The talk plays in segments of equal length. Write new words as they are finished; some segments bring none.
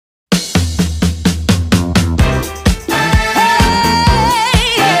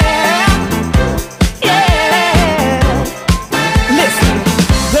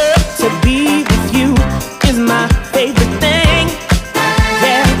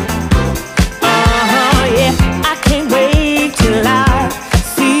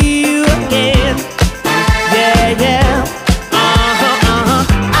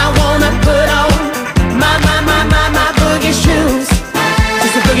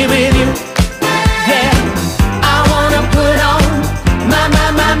boogie with you. Yeah, I wanna put on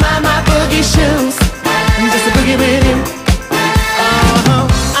my boogie shoes. Just a boogie with you.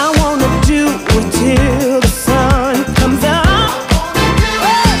 I wanna do it till the sun comes up.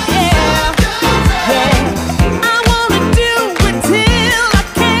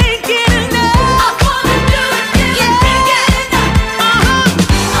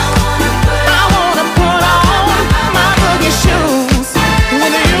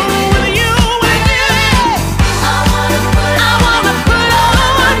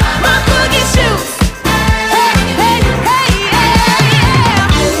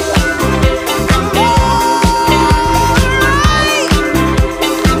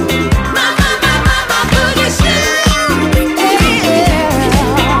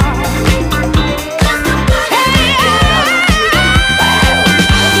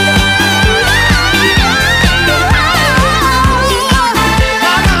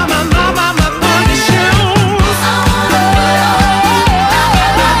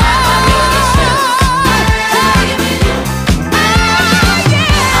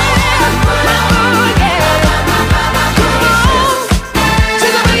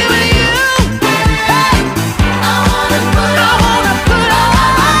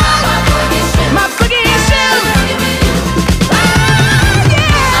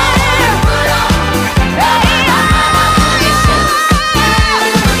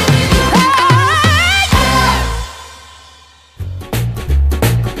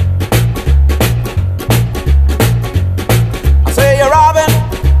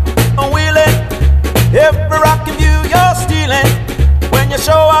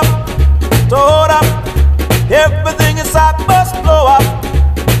 Everything inside must blow up.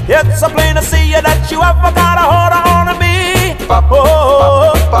 It's so plain to see that you have got a hold on me.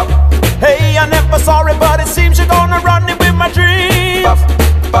 Oh, hey, I'm never sorry, but it seems you're gonna run it with my dreams.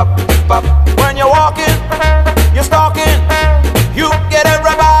 When you're walking, you're stalking, you get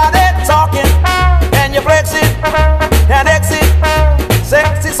everybody talking, and you're flexing and exit,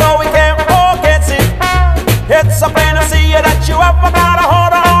 sexy so we can't forget it. It's so plain to see that you have got a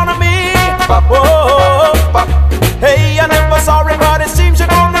hold on me. Oh, hey, I'm never sorry, but it seems you're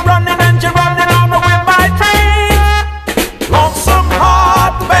gonna run it and you're running on with my dreams. Lonesome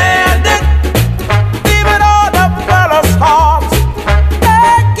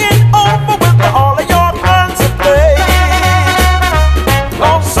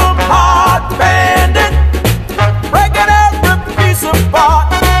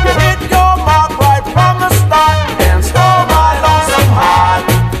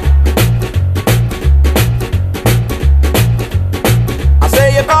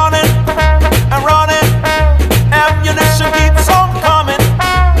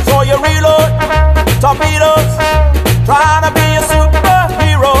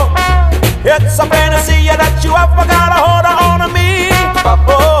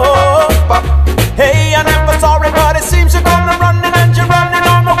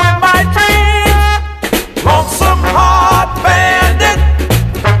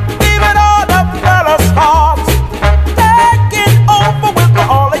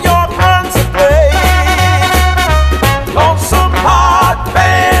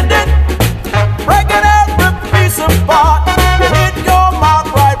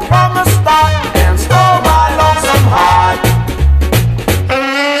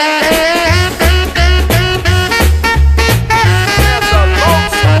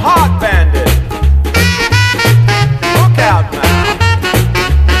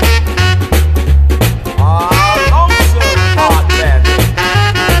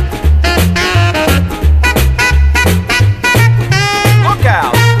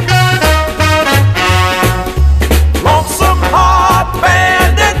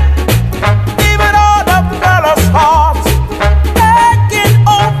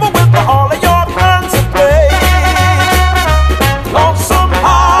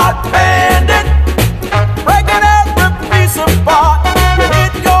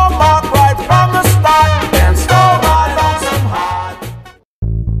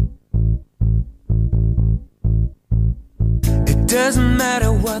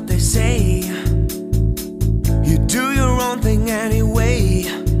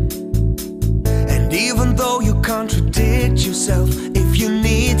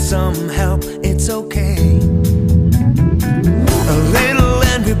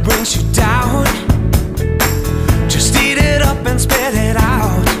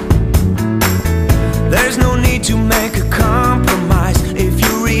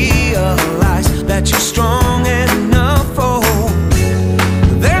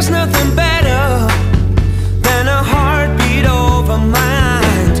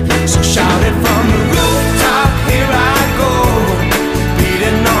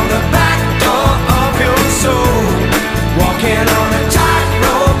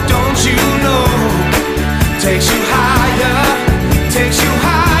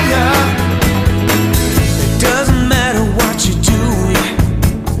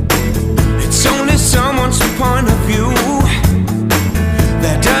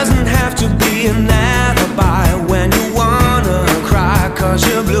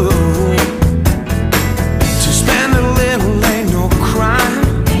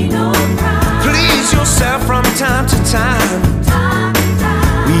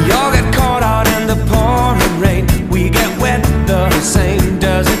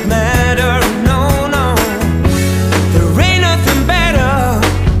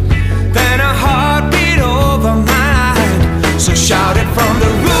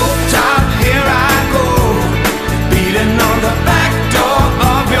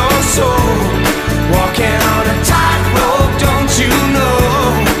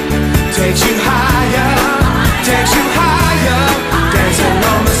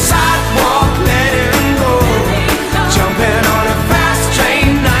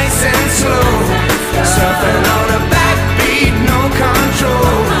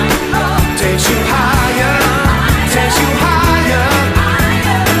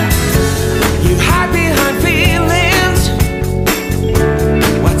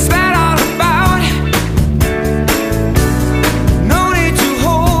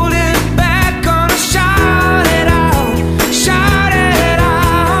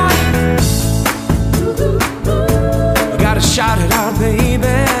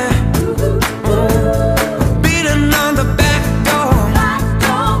baby. Beating on the back door.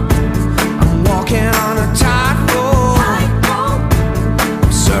 I'm walking on a tightrope.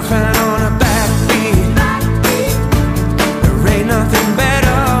 Surfing on a backbeat. There ain't nothing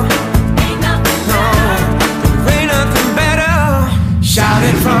better. No, there ain't nothing better.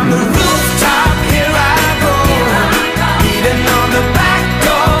 Shouting from the rooftop, here I go. Beating on the back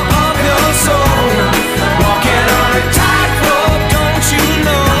door of your soul. Walking on a tightrope, don't you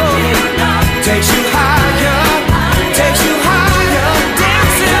know? Takes you higher, takes you higher.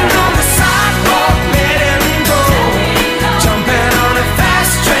 Dancing on the sidewalk, letting go. Jumping on a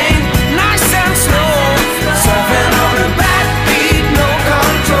fast train, nice and slow. Surfing on a backbeat, no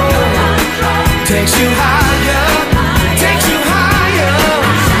control. Takes you higher, takes you higher.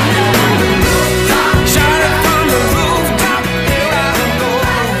 Shout it from the rooftop, here I go.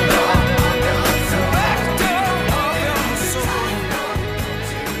 Back door of your soul.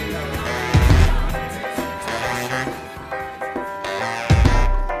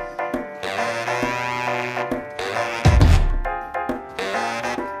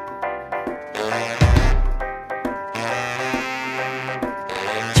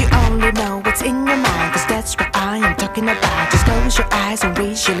 You only know what's in your mind, 'cause that's what I am talking about. Just close your eyes and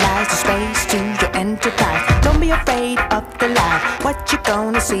visualize the space to your enterprise. Don't be afraid of the light, what you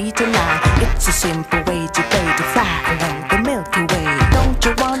gonna see tonight. It's a simple way to play, to fly along the Milky Way. Don't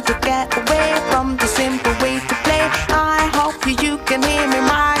you want to get away from the simple way to play? I hope you can hear me,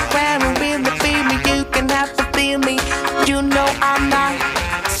 my grand, and really feel me. You can have to feel me. You know I'm not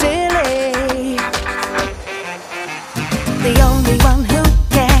silly. The only one who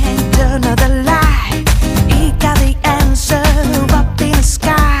can turn on the light, he got the answer up in the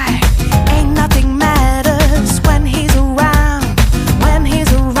sky. Ain't nothing matters when he's around, when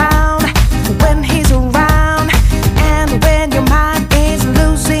he's around, when he's around. And when your mind is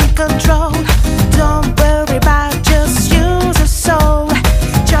losing control, don't worry about, just use your soul.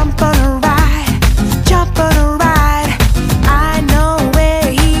 Jump on a ride, jump on a ride. I know where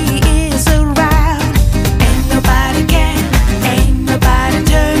he is around. Ain't nobody can, ain't nobody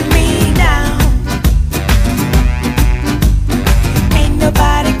turn me down. Ain't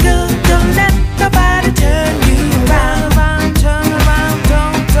nobody good, don't let nobody turn you around. Turn around,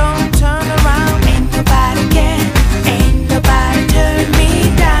 don't turn around. Ain't nobody can, ain't nobody turn me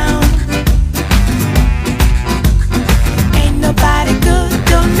down. Ain't nobody good,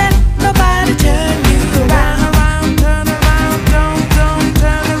 don't let nobody turn you around. Turn around, don't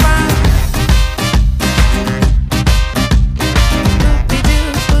turn around. Boopy-doo,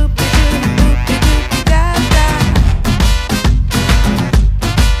 boopy-doo, boopy-doo-da-da.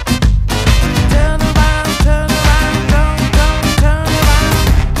 Turn around, don't turn around.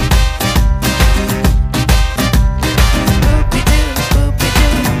 Boopy-doo,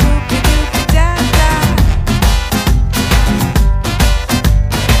 boopy-doo, boopy-doo-da-da.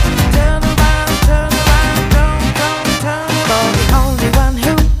 Turn around, don't turn around. For the only one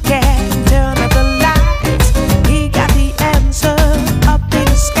who can turn up the lights, he got the answer up in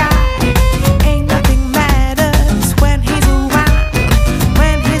the sky. Ain't nothing matters when he's around,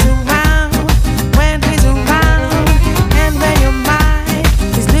 when he's around, when he's around. And when your mind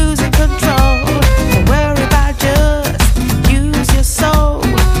is losing control, don't worry about, just use your soul.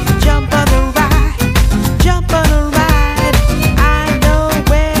 Jump on the ride, jump on the ride. I know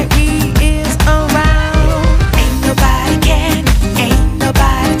where he is around. Ain't nobody can, ain't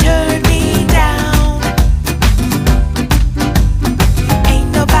nobody turn me down. Ain't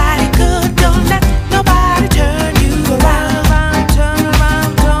nobody good, don't let nobody turn you around. Turn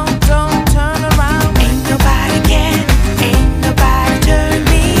around, don't turn around. Ain't nobody can, ain't nobody turn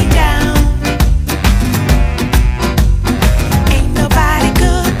me down. Ain't nobody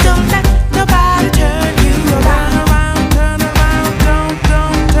good, don't let nobody turn you around. Turn around,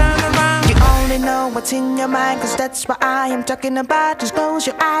 don't turn around. You only know what's in your mind, 'cause that's what I am talking about. Just close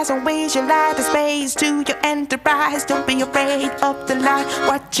your eyes and visualize the space to your enterprise. Don't be afraid of the light,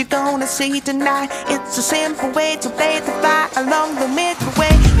 what you gonna see tonight. It's a simple way to play, to fly along the Milky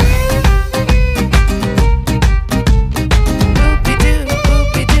Way.